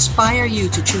and inspire you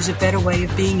to choose a better way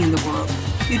of being in the world.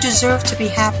 You deserve to be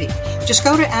happy. Just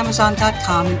go to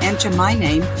Amazon.com and enter my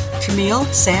name, Camille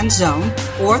Sanzone,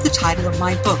 or the title of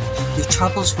my book, Your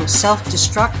Troubles Will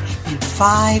Self-Destruct in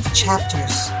 5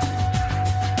 chapters.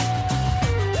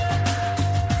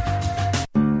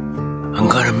 I'm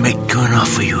gonna make you an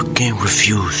offer you can't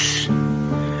refuse.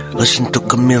 Listen to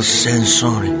Camille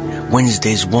Sansoni,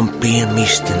 Wednesdays 1 p.m.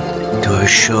 Eastern, to her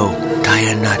show, Tie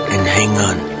a Knot and Hang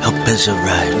On. Help has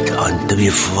arrived on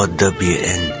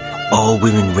W4WN, All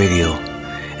Women Radio.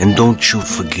 And don't you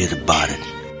forget about it.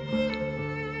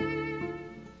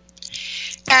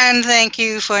 And thank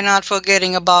you for not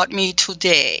forgetting about me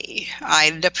today.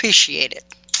 I'd appreciate it.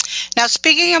 Now,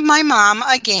 speaking of my mom,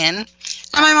 again,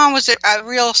 my mom was a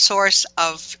real source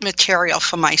of material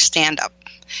for my stand-up.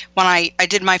 When I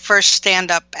did my first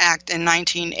stand-up act in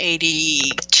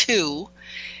 1982,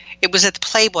 it was at the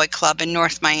Playboy Club in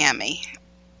North Miami.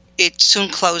 It soon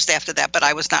closed after that, but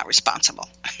I was not responsible.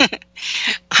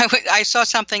 I saw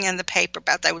something in the paper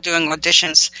about they were doing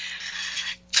auditions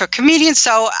for comedians,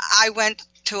 so I went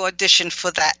to audition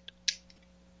for that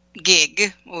gig.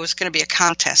 It was going to be a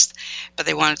contest, but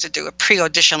they wanted to do a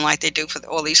pre-audition like they do for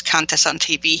all these contests on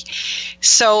TV.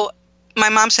 So my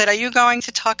mom said, "Are you going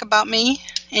to talk about me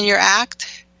in your act?"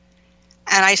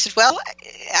 And I said, "Well,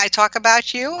 I talk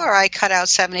about you, or I cut out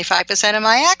 75% of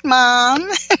my act, Mom."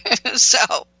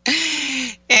 So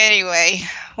anyway,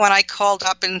 when I called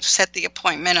up and set the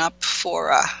appointment up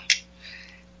for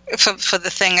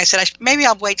the thing, I said, maybe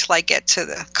I'll wait till I get to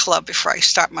the club before I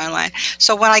start my line.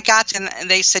 So when I got to,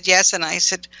 they said yes, and I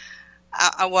said,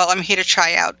 well, I'm here to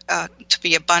try out to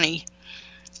be a bunny.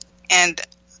 And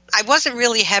I wasn't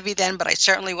really heavy then, but I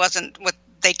certainly wasn't what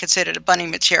they considered a bunny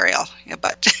material.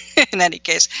 But in any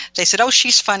case, they said, "Oh,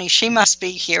 she's funny. She must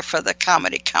be here for the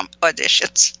comedy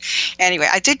auditions." Anyway,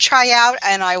 I did try out,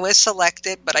 and I was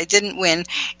selected, but I didn't win.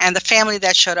 And the family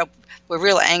that showed up were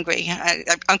real angry.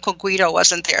 Uncle Guido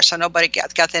wasn't there, so nobody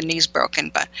got their knees broken.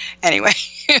 But anyway,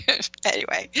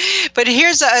 But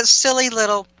here's a silly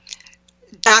little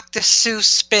Dr. Seuss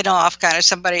spin-off kind of.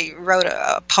 Somebody wrote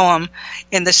a poem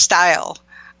in the style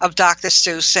of Dr.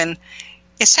 Seuss, and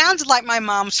it sounds like my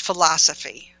mom's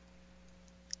philosophy.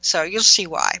 So you'll see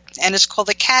why. And it's called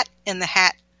The Cat in the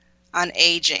Hat on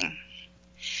Aging.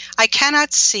 I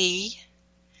cannot see.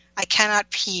 I cannot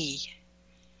pee.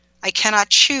 I cannot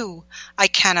chew. I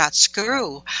cannot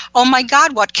screw. Oh my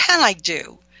God, what can I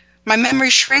do? My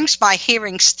memory shrinks. My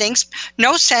hearing stinks.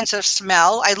 No sense of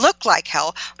smell. I look like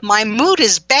hell. My mood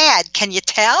is bad. Can you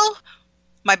tell?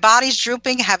 My body's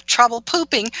drooping. Have trouble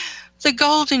pooping. The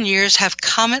golden years have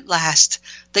come at last.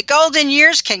 The golden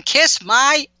years can kiss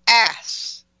my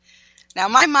ass. Now,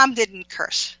 my mom didn't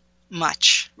curse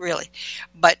much, really,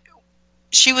 but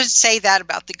she would say that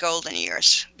about the golden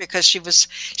years because she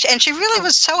really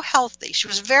was so healthy. She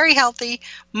was very healthy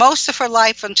most of her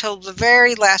life until the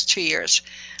very last 2 years,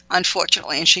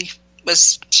 unfortunately, and she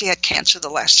had cancer the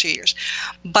last 2 years.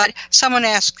 But someone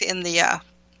asked in the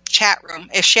chat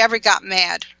room if she ever got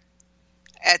mad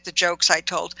at the jokes I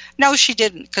told. No, she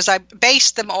didn't, because I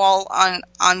based them all on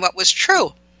what was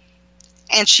true.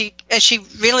 And she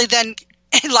really then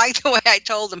liked the way I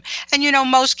told them. And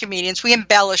most comedians, we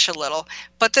embellish a little,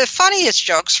 but the funniest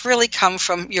jokes really come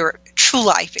from your true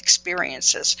life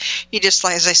experiences. You just,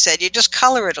 as I said, you just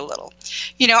color it a little.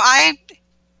 I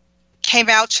came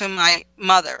out to my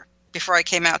mother before I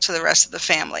came out to the rest of the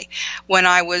family when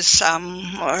I was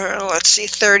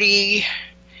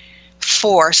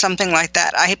 34, something like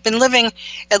that. I had been living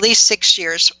at least 6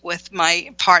 years with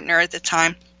my partner at the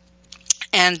time,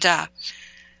 and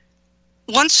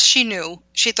once she knew,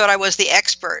 she thought I was the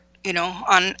expert,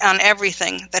 on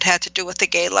everything that had to do with the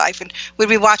gay life. And we'd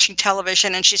be watching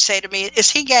television, and she'd say to me,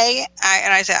 "Is he gay?"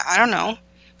 And I said, "I don't know."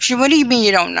 She, "What do you mean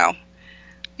you don't know?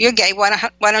 You're gay. Why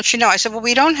don't you know?" I said, "Well,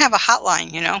 we don't have a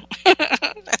hotline,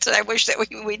 That's what I wish that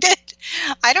we did.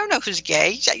 I don't know who's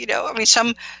gay.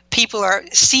 Some people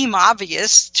seem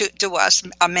obvious to us,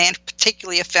 a man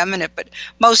particularly effeminate, but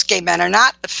most gay men are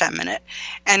not effeminate,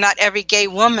 and not every gay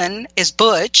woman is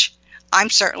butch. I'm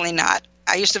certainly not.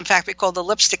 I used to, in fact, be called the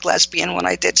lipstick lesbian when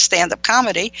I did stand-up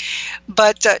comedy.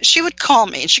 But she would call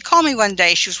me, and she called me one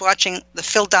day. She was watching the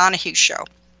Phil Donahue show,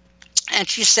 and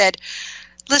she said,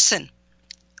 "Listen,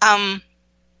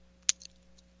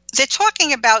 they're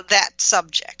talking about that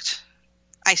subject."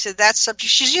 I said, "That subject?"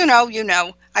 She said, you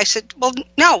know. I said, "Well,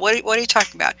 no, what are you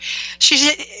talking about?" She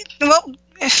said, "Well,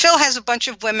 Phil has a bunch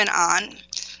of women on,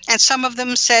 and some of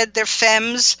them said they're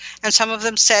femmes, and some of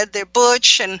them said they're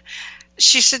butch." And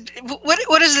she said,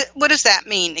 what does that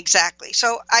mean exactly?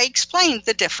 So I explained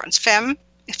the difference. Femme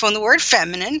from the word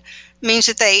feminine, means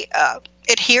that they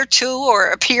adhere to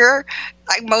or appear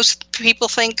like most people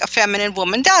think a feminine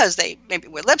woman does. They maybe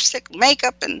wear lipstick,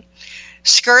 makeup, and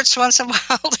skirts once in a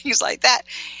while, things like that.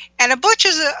 And a butch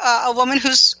is a woman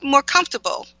who's more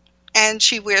comfortable, and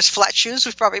she wears flat shoes,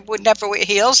 which probably would never wear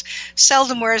heels,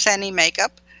 seldom wears any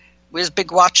makeup, wears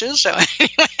big watches. So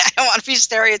anyway, I don't want to be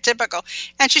stereotypical.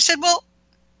 And she said, well,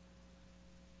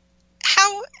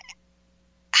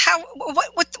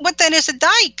 what then is a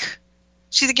dyke?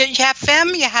 She said, you have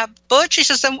femme, you have butch. She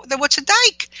says, then what's a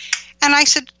dyke? And I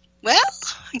said, well,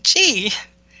 gee,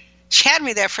 she had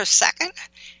me there for a second.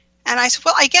 And I said,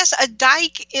 well, I guess a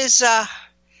dyke is a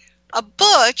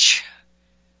butch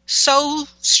so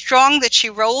strong that she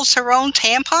rolls her own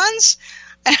tampons.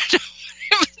 I don't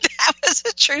know if that was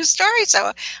a true story.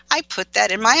 So I put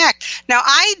that in my act. Now,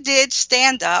 I did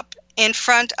stand up in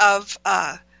front of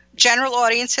general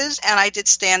audiences, and I did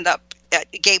stand up at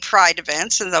gay pride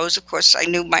events, and those, of course, I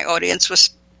knew my audience was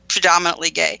predominantly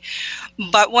gay.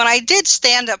 But when I did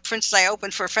stand up, for instance, I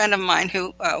opened for a friend of mine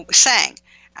who sang.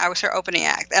 I was her opening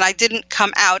act, and I didn't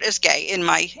come out as gay in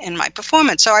my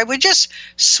performance. So I would just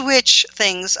switch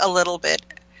things a little bit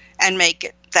and make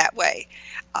it that way.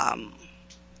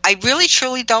 I really,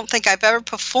 truly don't think I've ever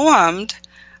performed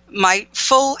my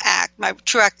full act, my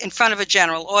true act, in front of a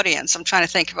general audience. I'm trying to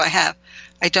think if I have.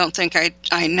 I don't think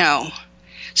I know.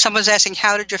 Someone's asking,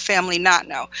 how did your family not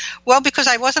know? Well, because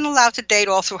I wasn't allowed to date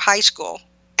all through high school,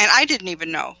 and I didn't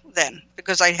even know then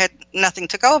because I had nothing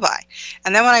to go by.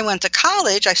 And then when I went to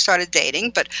college, I started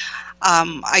dating, but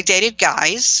I dated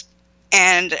guys,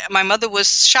 and my mother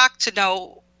was shocked to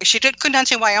know, couldn't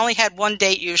understand why I only had one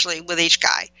date usually with each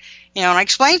guy. And I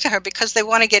explained to her, because they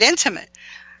want to get intimate.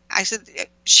 I said,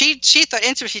 she thought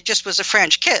intimacy just was a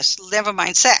French kiss, never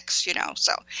mind sex,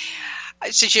 so. I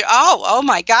said, oh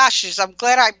my gosh, she says, I'm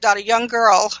glad I'm not a young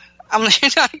girl. I'm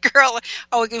not a girl.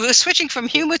 Oh, we were switching from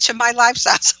humor to my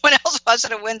lifestyle. Someone else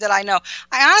wasn't, and when did I know?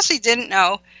 I honestly didn't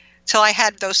know till I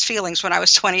had those feelings when I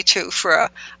was 22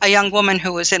 for a young woman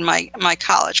who was in my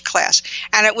college class.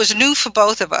 And it was new for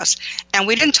both of us. And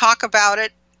we didn't talk about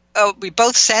it. We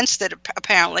both sensed that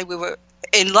apparently we were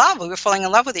in love. We were falling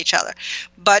in love with each other.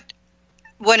 But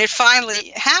when it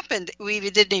finally happened, we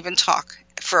didn't even talk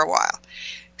for a while.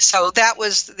 So that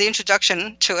was the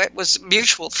introduction to it, was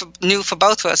mutual, new for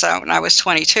both of us when I was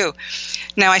 22.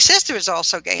 Now, my sister is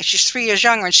also gay. She's 3 years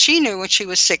younger, and she knew when she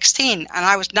was 16, and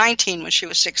I was 19 when she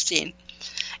was 16.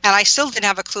 And I still didn't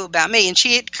have a clue about me. And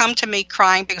she had come to me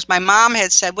crying because my mom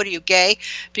had said, what are you, gay?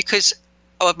 Because,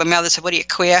 my mother said, what are you,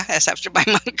 queer? That's after my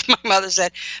mother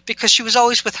said, because she was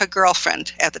always with her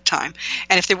girlfriend at the time.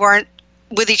 And if they weren't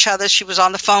with each other, she was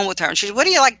on the phone with her, and she said, what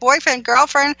do you like, boyfriend,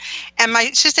 girlfriend? And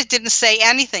my sister didn't say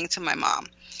anything to my mom,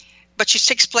 but she's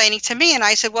explaining to me, and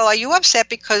I said, well, are you upset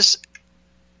because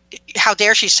how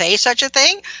dare she say such a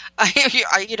thing?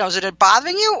 Is it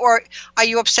bothering you, or are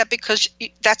you upset because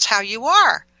that's how you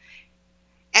are?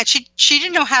 And she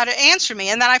didn't know how to answer me.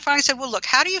 And then I finally said, well, look,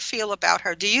 how do you feel about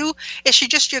her? Is she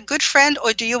just your good friend,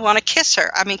 or do you want to kiss her?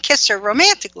 I mean, kiss her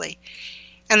romantically.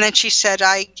 And then she said,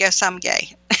 I guess I'm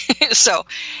gay. So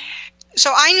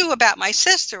I knew about my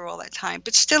sister all that time,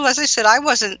 but still, as I said, I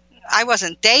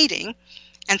wasn't dating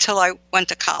until I went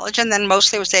to college, and then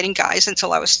mostly I was dating guys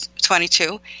until I was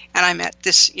 22, and I met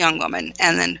this young woman.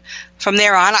 And then from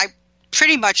there on, I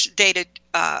pretty much dated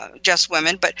just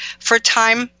women, but for a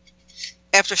time,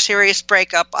 after a serious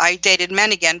breakup, I dated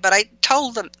men again, but I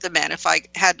told the men if I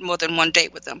had more than one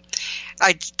date with them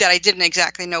that I didn't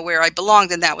exactly know where I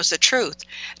belonged, and that was the truth.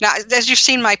 Now, as you've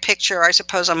seen my picture, I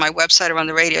suppose, on my website or on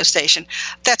the radio station,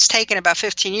 that's taken about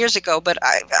 15 years ago, but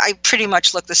I pretty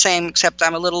much look the same, except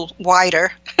I'm a little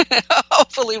wider,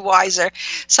 hopefully wiser.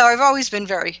 So I've always been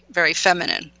very, very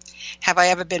feminine. Have I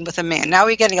ever been with a man? Now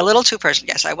we're getting a little too personal.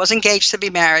 Yes, I was engaged to be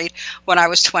married when I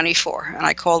was 24, and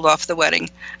I called off the wedding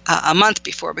a month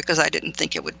before because I didn't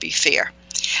think it would be fair.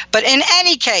 But in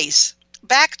any case,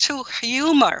 back to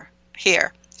humor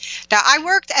here. Now, I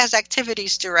worked as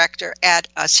activities director at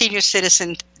a senior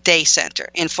citizen day center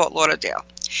in Fort Lauderdale.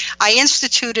 I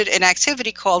instituted an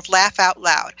activity called Laugh Out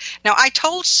Loud. Now, I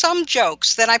told some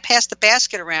jokes, then I passed the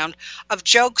basket around of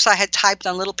jokes I had typed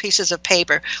on little pieces of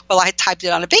paper. Well, I had typed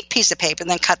it on a big piece of paper and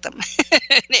then cut them.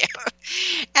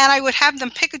 And I would have them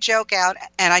pick a joke out,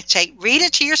 and I'd say, read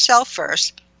it to yourself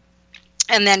first,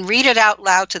 and then read it out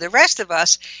loud to the rest of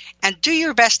us, and do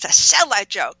your best to sell that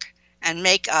joke and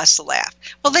make us laugh.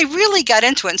 Well, they really got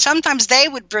into it, and sometimes they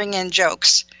would bring in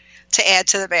jokes to add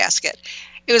to the basket.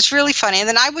 It was really funny. And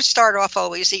then I would start off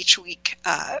always each week.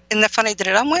 And the funny, I did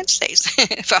it on Wednesdays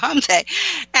for Hum Day.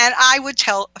 And I would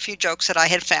tell a few jokes that I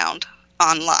had found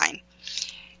online.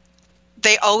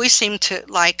 they always seem to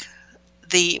like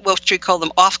what we call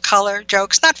them off-color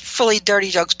jokes, not fully dirty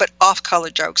jokes, but off-color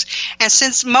jokes. And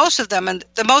since most of them, and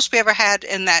the most we ever had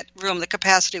in that room, the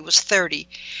capacity was 30.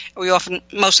 We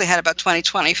mostly had about 20,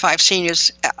 25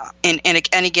 seniors in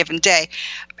any given day.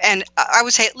 And I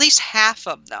would say at least half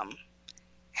of them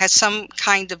had some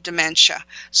kind of dementia.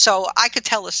 So I could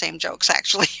tell the same jokes,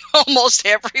 actually, almost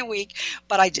every week,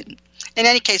 but I didn't. In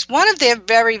any case, one of their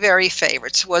very, very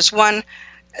favorites was one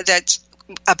that's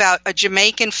about a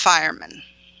Jamaican fireman.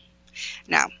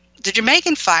 Now, the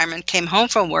Jamaican fireman came home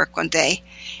from work one day,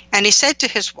 and he said to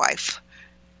his wife,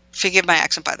 forgive my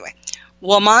accent, by the way,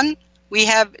 "Woman, we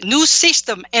have new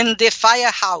system in the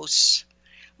firehouse.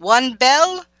 One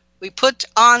bell, we put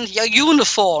on your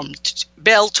uniform.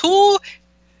 Bell 2,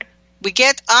 we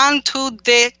get onto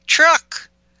the truck.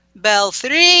 Bell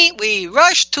 3, we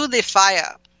rush to the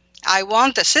fire. I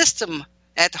want a system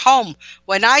at home.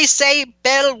 When I say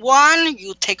bell 1,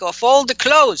 you take off all the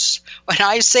clothes. When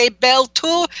I say bell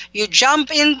 2, you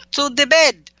jump into the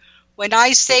bed. When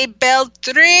I say bell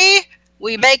 3,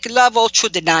 we make love all through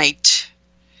the night."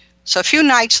 So a few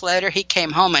nights later, he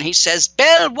came home and he says,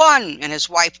 "Bell 1," and his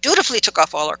wife dutifully took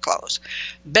off all her clothes.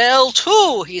 "Bell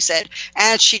 2," he said,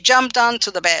 and she jumped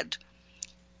onto the bed.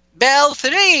 "Bell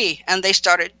 3," and they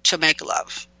started to make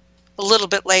love. A little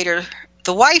bit later,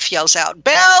 the wife yells out,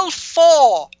 "Bell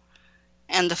 4,"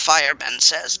 and the fireman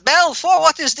says, "Bell 4,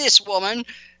 what is this, woman?"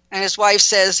 And his wife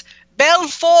says, "Bell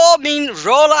 4 mean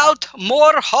roll out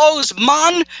more hose,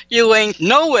 man. You ain't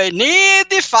nowhere near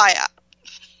the fire."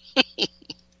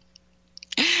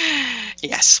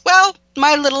 Yes, well,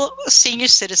 my little senior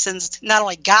citizens not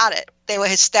only got it, they were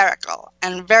hysterical.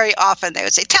 And very often they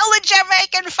would say, "Tell the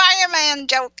Jamaican fireman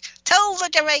joke. Tell the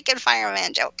Jamaican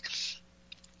fireman joke."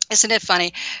 Isn't it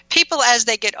funny? People, as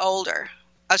they get older,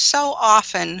 are so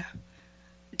often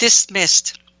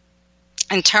dismissed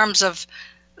in terms of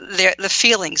the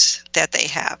feelings that they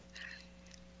have.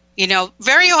 You know,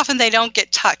 very often they don't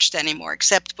get touched anymore,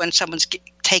 except when someone's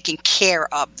taking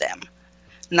care of them,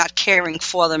 not caring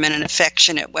for them in an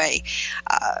affectionate way.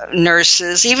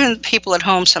 Nurses, even people at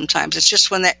home sometimes. It's just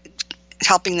when they're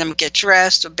helping them get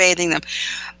dressed or bathing them.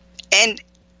 And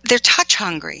they're touch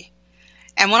hungry.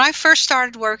 And when I first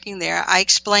started working there, I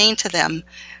explained to them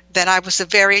that I was a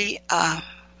very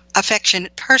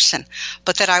affectionate person,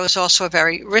 but that I was also a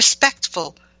very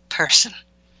respectful person.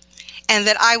 And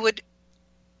that I would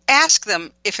ask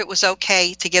them if it was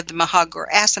okay to give them a hug,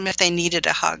 or ask them if they needed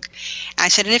a hug. And I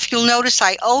said, and if you'll notice,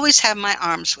 I always have my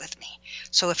arms with me.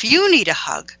 So if you need a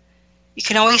hug, you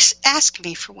can always ask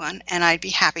me for one, and I'd be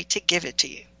happy to give it to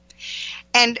you.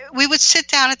 And we would sit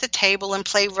down at the table and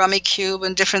play Rummy Cube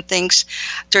and different things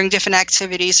during different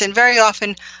activities. And very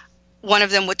often, one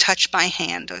of them would touch my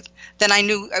hand. Then I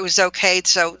knew it was okay,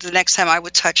 so the next time I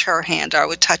would touch her hand, or I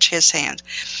would touch his hand.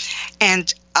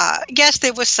 And yes,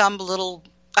 there was some little,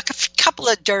 like a couple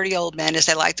of dirty old men, as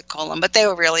they like to call them, but they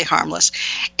were really harmless.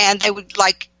 And they would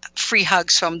like free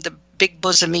hugs from the big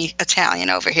bosomy Italian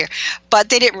over here. But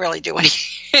they didn't really do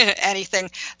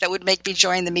anything that would make me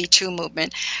join the Me Too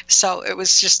movement. So it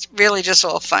was just really just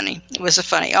all funny. It was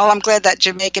funny. Oh, I'm glad that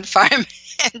Jamaican fireman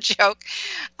joke,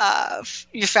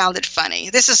 you found it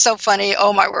funny. This is so funny.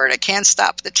 Oh, my word, I can't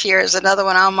stop the tears. Another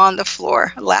one, I'm on the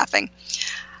floor laughing.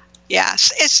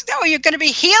 Yes, you're going to be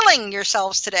healing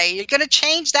yourselves today. You're going to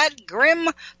change that grim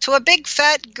to a big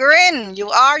fat grin. You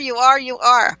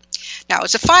are. Now,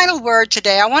 as a final word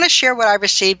today, I want to share what I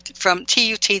received from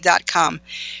TUT.com.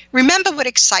 Remember what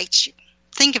excites you.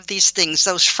 Think of these things,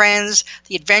 those friends,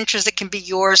 the adventures that can be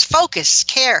yours. Focus,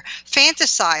 care,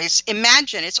 fantasize,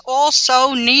 imagine. It's all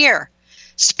so near.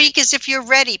 Speak as if you're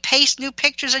ready. Paste new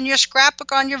pictures in your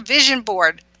scrapbook on your vision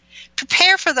board.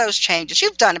 Prepare for those changes.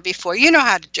 You've done it before. You know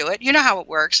how to do it. You know how it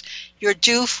works. You're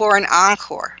due for an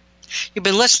encore. You've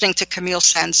been listening to Camille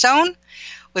Sansone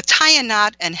with Tie a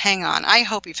Knot and Hang On. I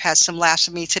hope you've had some laughs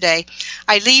with me today.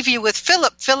 I leave you with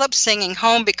Philip singing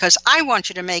Home, because I want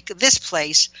you to make this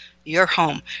place your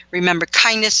home. Remember,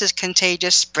 kindness is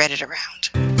contagious. Spread it around.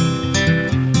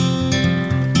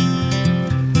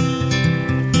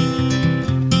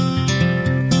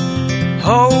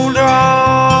 Hold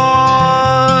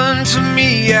on to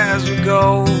me as we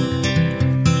go,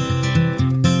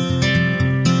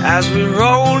 as we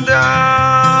roll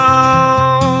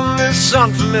down this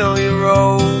unfamiliar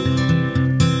road.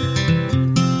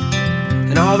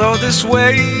 And although this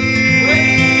wave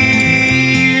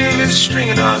is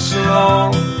stringing us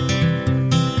along,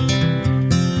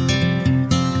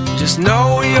 just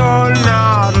know you're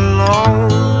not alone,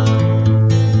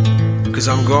 'cause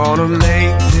I'm gonna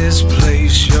make this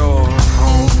place your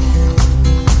home.